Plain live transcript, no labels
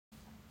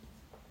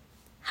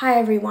Hi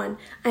everyone,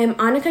 I am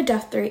Annika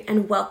Duthry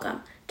and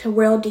welcome to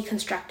World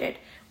Deconstructed,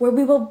 where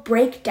we will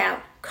break down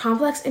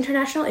complex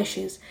international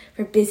issues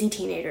for busy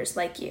teenagers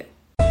like you.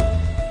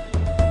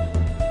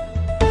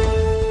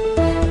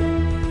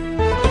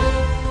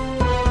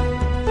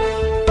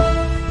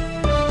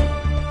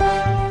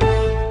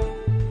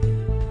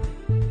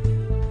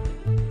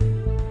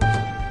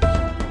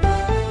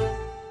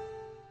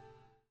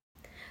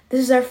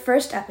 This is our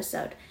first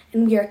episode,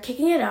 and we are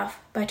kicking it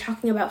off by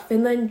talking about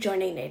Finland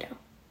joining NATO.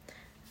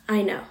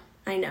 I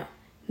know.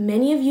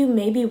 Many of you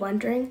may be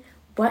wondering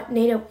what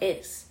NATO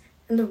is,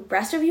 and the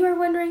rest of you are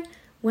wondering,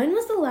 when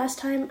was the last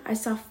time I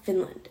saw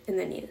Finland in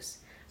the news?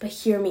 But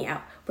hear me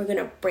out. We're going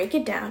to break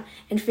it down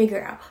and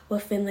figure out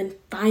what Finland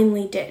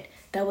finally did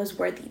that was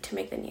worthy to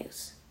make the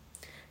news.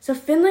 So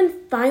Finland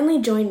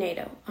finally joined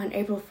NATO on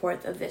April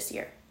 4th of this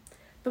year.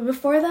 But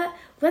before that,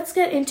 let's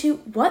get into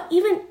what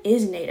even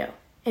is NATO.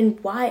 And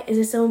why is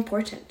it so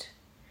important?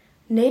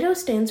 NATO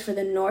stands for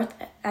the North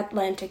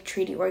Atlantic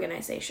Treaty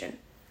Organization.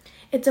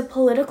 It's a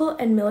political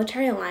and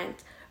military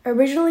alliance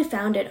originally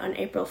founded on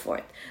April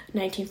 4th,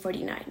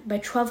 1949, by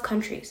 12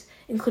 countries,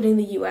 including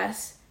the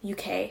US,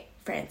 UK,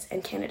 France,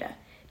 and Canada.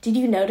 Did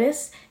you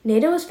notice?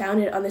 NATO was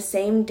founded on the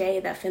same day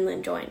that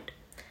Finland joined.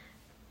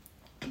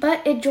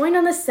 But it joined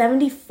on the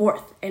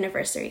 74th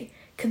anniversary.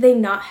 Could they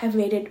not have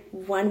made it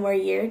one more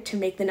year to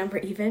make the number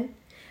even?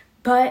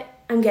 But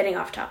I'm getting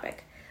off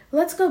topic.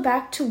 Let's go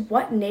back to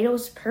what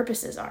NATO's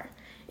purposes are,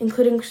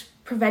 including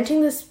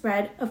preventing the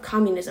spread of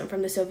communism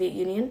from the Soviet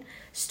Union,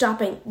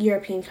 stopping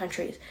European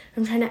countries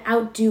from trying to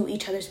outdo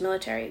each other's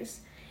militaries,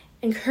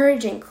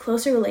 encouraging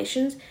closer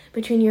relations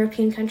between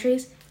European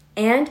countries,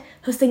 and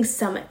hosting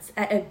summits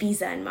at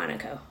Ibiza and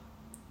Monaco.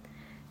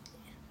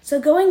 So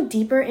going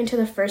deeper into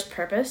the first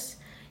purpose,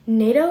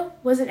 NATO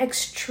was an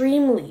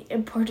extremely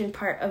important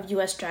part of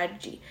U.S.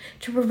 strategy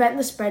to prevent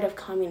the spread of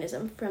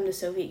communism from the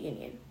Soviet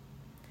Union.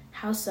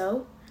 How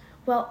so?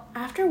 Well,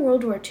 after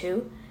World War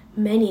II,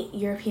 many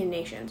European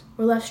nations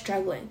were left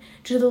struggling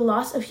due to the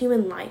loss of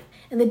human life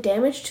and the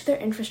damage to their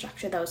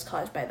infrastructure that was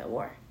caused by the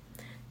war.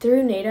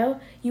 Through NATO,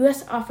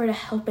 U.S. offered a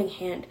helping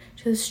hand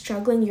to the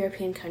struggling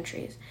European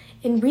countries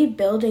in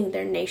rebuilding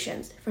their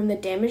nations from the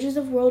damages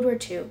of World War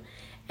II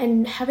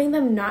and having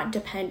them not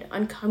depend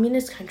on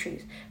communist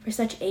countries for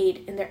such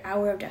aid in their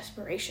hour of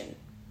desperation.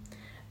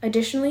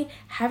 Additionally,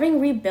 having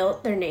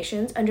rebuilt their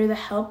nations under the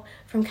help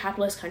from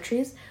capitalist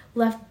countries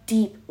left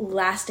deep,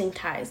 lasting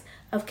ties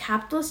of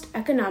capitalist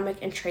economic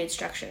and trade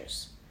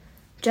structures.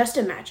 Just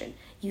imagine,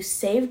 you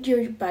saved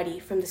your buddy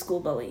from the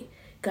school bully,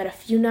 got a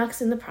few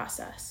knocks in the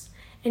process,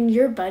 and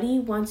your buddy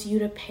wants you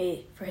to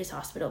pay for his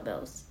hospital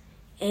bills.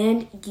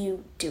 And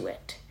you do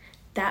it.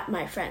 That,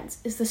 my friends,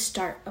 is the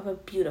start of a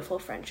beautiful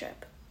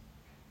friendship.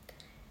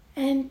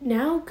 And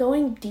now,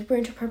 going deeper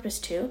into purpose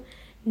 2,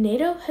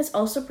 NATO has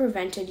also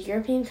prevented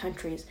European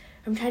countries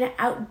from trying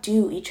to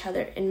outdo each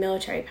other in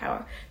military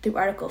power through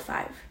Article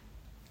 5.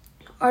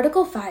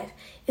 Article 5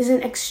 is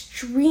an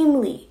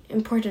extremely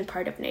important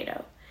part of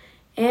NATO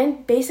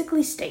and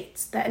basically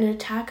states that an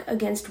attack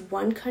against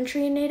one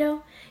country in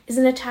NATO is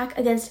an attack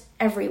against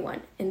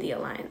everyone in the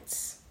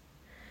alliance.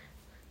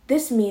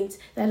 This means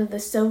that if the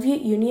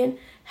Soviet Union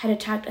had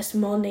attacked a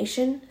small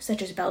nation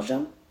such as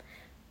Belgium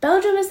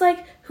is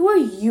like, who are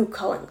you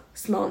calling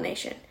small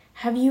nation?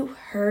 Have you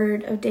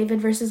heard of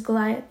David versus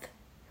Goliath?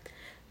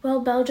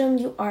 Well, Belgium,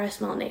 you are a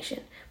small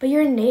nation, but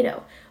you're in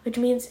NATO, which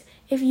means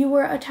if you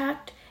were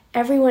attacked,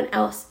 everyone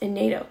else in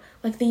NATO,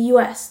 like the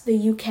US, the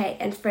UK,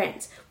 and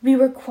France, would be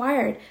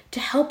required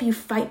to help you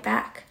fight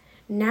back.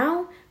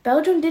 Now,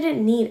 Belgium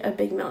didn't need a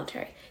big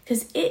military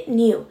because it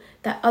knew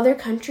that other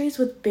countries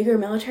with bigger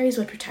militaries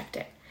would protect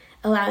it,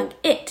 allowing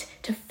it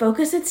to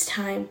focus its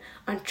time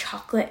on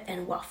chocolate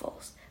and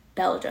waffles.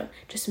 Belgium,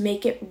 just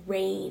make it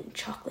rain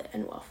chocolate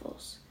and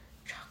waffles.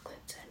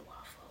 Chocolates and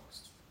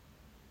waffles.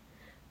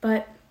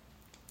 But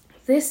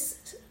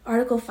this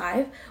Article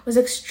 5 was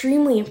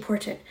extremely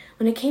important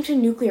when it came to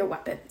nuclear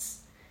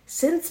weapons.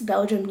 Since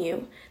Belgium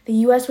knew the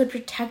US would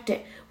protect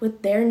it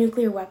with their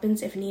nuclear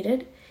weapons if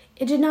needed,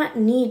 it did not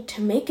need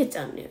to make its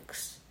own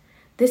nukes.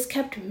 This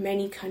kept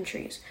many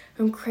countries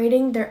from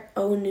creating their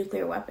own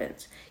nuclear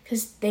weapons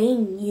because they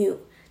knew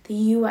the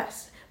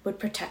US would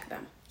protect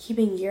them,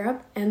 keeping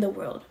Europe and the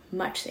world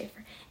much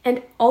safer,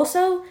 and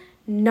also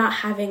not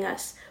having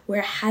us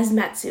wear a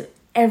hazmat suit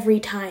every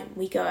time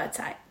we go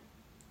outside.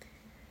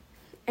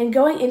 And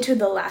going into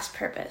the last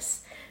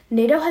purpose,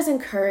 NATO has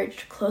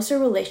encouraged closer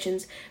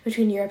relations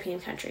between European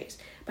countries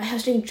by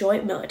hosting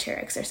joint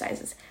military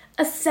exercises,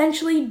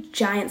 essentially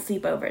giant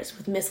sleepovers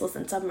with missiles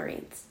and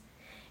submarines.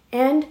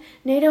 And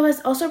NATO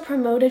has also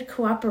promoted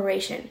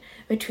cooperation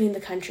between the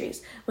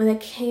countries when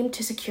it came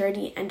to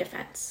security and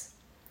defense.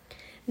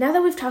 Now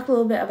that we've talked a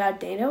little bit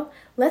about NATO,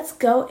 let's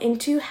go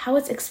into how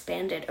it's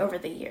expanded over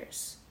the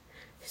years.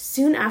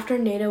 Soon after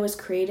NATO was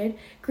created,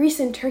 Greece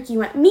and Turkey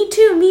went, me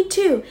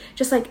too,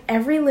 just like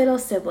every little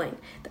sibling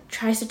that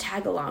tries to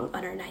tag along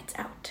on our nights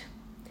out.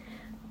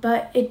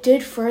 But it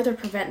did further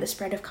prevent the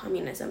spread of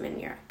communism in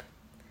Europe.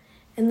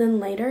 And then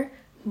later,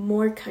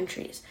 more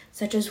countries,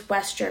 such as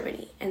West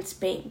Germany and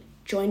Spain,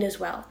 joined as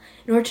well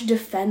in order to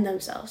defend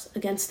themselves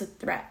against the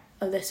threat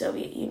of the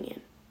Soviet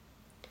Union.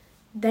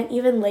 Then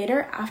even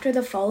later, after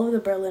the fall of the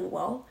Berlin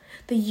Wall,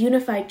 the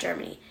unified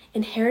Germany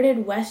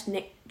inherited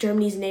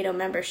Germany's NATO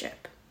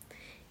membership.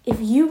 If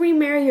you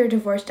remarry your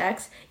divorced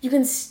ex, you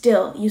can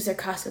still use their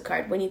Costco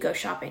card when you go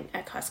shopping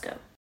at Costco.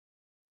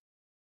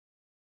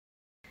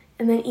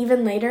 And then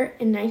even later,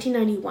 in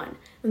 1991,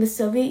 when the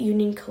Soviet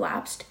Union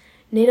collapsed,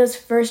 NATO's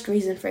first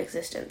reason for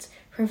existence,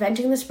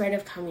 preventing the spread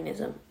of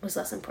communism, was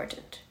less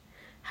important.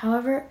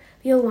 However,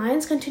 the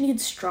alliance continued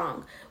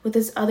strong with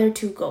its other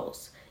two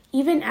goals,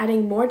 even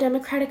adding more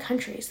democratic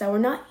countries that were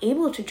not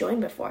able to join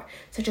before,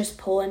 such as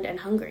Poland and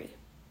Hungary.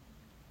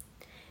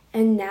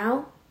 And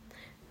now,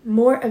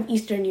 more of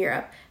Eastern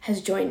Europe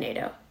has joined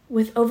NATO,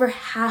 with over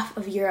half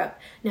of Europe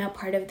now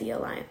part of the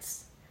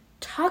alliance.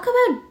 Talk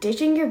about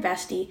ditching your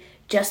bestie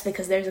just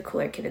because there's a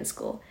cooler kid in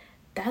school.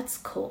 That's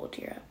cold,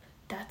 Europe.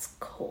 That's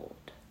cold.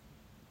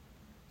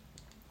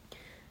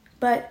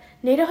 But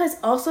NATO has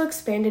also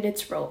expanded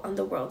its role on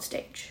the world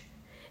stage.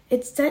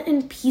 It sent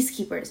in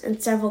peacekeepers in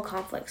several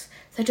conflicts,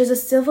 such as a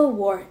civil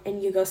war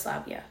in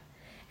Yugoslavia,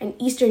 an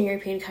Eastern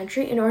European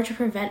country, in order to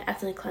prevent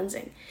ethnic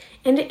cleansing,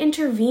 and it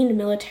intervened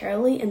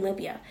militarily in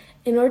Libya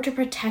in order to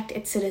protect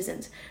its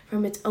citizens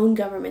from its own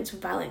government's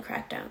violent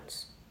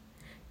crackdowns.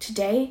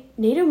 Today,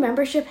 NATO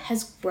membership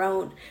has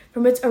grown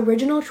from its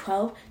original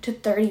 12 to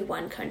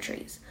 31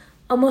 countries,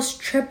 almost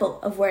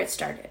triple of where it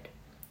started.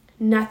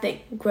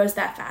 Nothing grows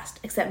that fast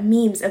except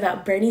memes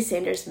about Bernie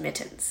Sanders'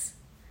 mittens.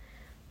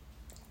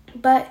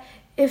 But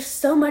if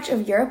so much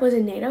of Europe was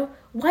in NATO,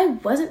 why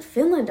wasn't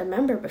Finland a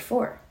member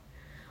before?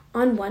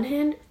 On one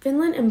hand,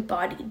 Finland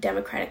embodied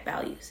democratic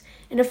values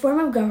in a form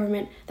of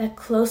government that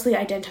closely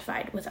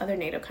identified with other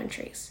NATO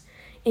countries.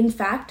 In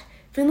fact,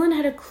 Finland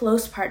had a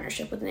close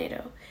partnership with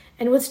NATO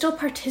and would still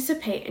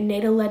participate in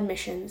NATO-led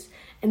missions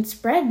and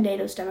spread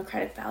NATO's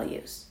democratic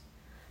values.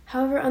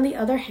 However, on the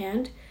other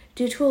hand,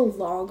 due to a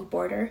long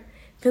border,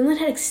 Finland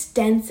had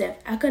extensive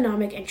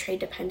economic and trade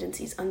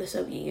dependencies on the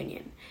Soviet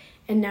Union,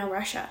 and now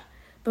Russia.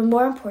 But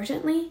more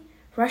importantly,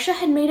 Russia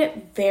had made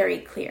it very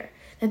clear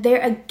that they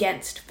are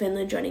against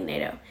Finland joining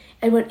NATO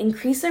and would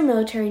increase their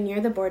military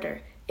near the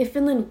border if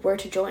Finland were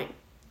to join.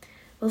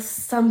 Well,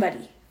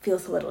 somebody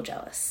feels a little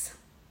jealous.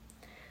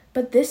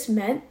 But this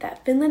meant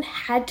that Finland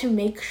had to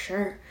make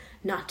sure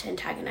not to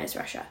antagonize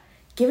Russia,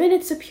 given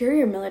its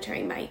superior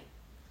military might.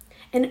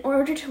 And in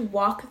order to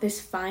walk this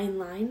fine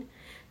line,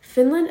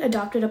 Finland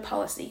adopted a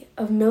policy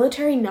of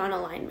military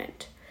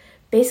non-alignment,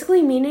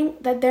 basically meaning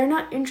that they're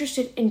not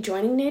interested in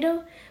joining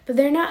NATO, but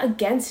they're not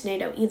against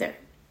NATO either.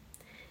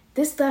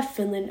 This left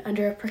Finland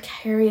under a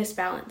precarious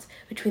balance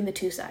between the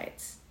two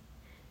sides.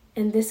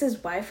 And this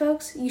is why,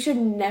 folks, you should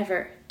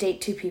never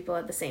date two people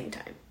at the same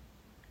time.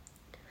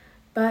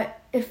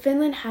 But if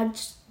Finland had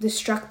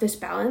struck this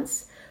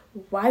balance,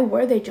 why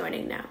were they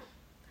joining now?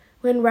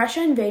 When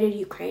Russia invaded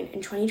Ukraine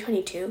in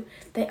 2022,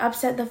 they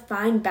upset the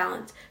fine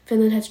balance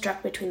Finland had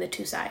struck between the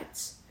two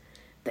sides.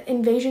 The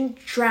invasion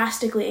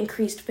drastically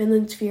increased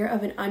Finland's fear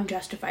of an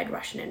unjustified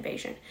Russian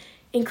invasion,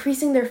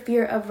 increasing their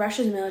fear of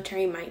Russia's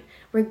military might,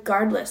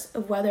 regardless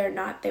of whether or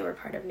not they were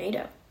part of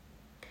NATO.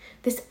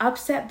 This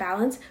upset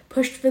balance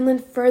pushed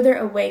Finland further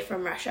away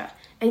from Russia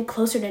and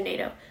closer to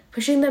NATO,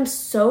 pushing them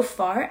so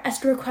far as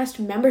to request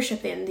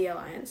membership in the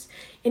alliance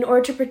in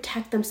order to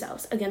protect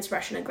themselves against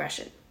Russian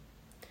aggression.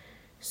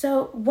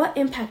 So, what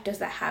impact does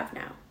that have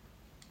now?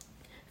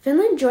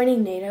 Finland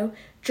joining NATO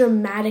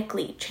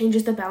dramatically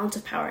changes the balance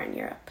of power in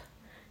Europe.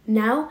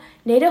 Now,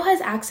 NATO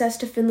has access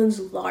to Finland's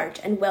large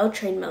and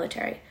well-trained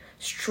military,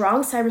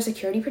 strong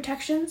cybersecurity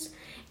protections,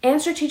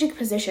 and strategic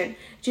position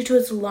due to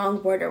its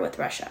long border with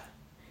Russia.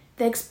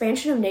 The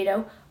expansion of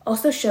NATO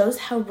also shows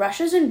how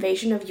Russia's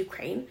invasion of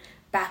Ukraine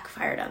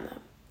backfired on them.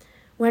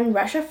 When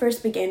Russia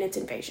first began its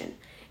invasion,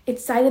 it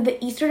cited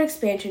the eastern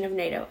expansion of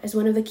NATO as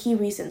one of the key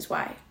reasons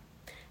why.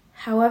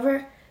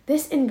 However,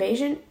 this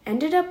invasion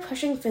ended up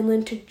pushing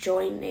Finland to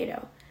join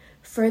NATO,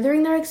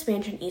 furthering their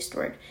expansion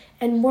eastward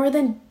and more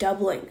than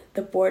doubling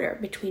the border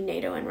between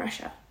NATO and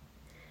Russia.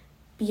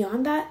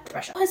 Beyond that,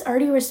 Russia has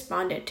already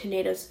responded to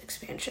NATO's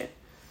expansion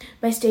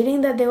by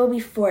stating that they will be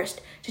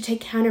forced to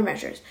take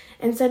countermeasures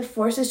and send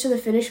forces to the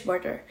Finnish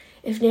border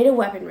if NATO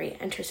weaponry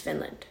enters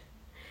Finland.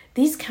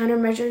 These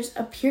countermeasures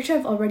appear to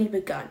have already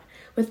begun,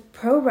 with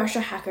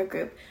pro-Russia hacker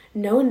group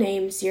No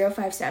Name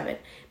 057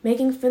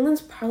 making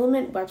Finland's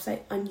parliament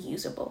website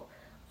unusable,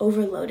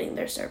 overloading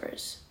their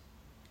servers.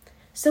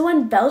 So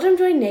when Belgium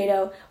joined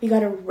NATO, we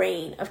got a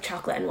rain of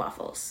chocolate and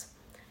waffles.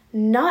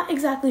 Not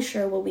exactly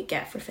sure what we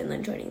get for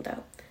Finland joining,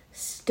 though.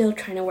 Still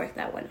trying to work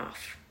that one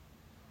off.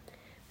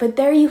 But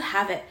there you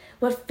have it,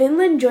 what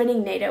Finland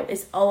joining NATO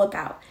is all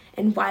about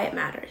and why it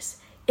matters.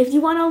 If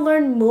you want to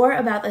learn more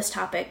about this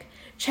topic,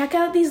 check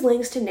out these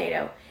links to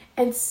NATO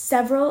and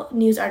several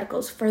news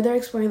articles further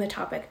exploring the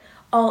topic,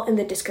 all in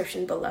the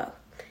description below.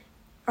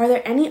 Are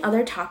there any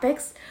other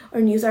topics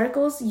or news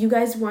articles you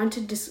guys want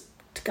to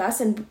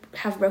discuss and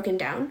have broken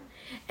down?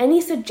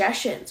 Any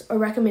suggestions or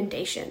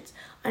recommendations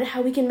on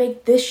how we can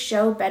make this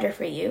show better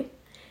for you,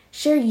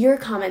 share your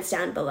comments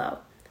down below,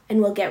 and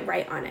we'll get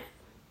right on it.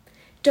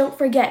 Don't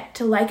forget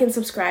to like and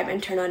subscribe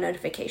and turn on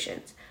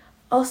notifications.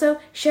 Also,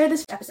 share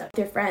this episode with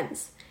your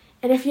friends.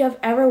 And if you have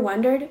ever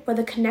wondered what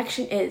the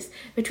connection is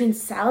between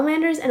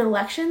salamanders and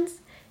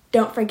elections,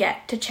 don't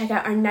forget to check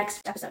out our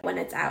next episode when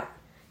it's out.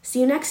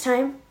 See you next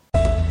time!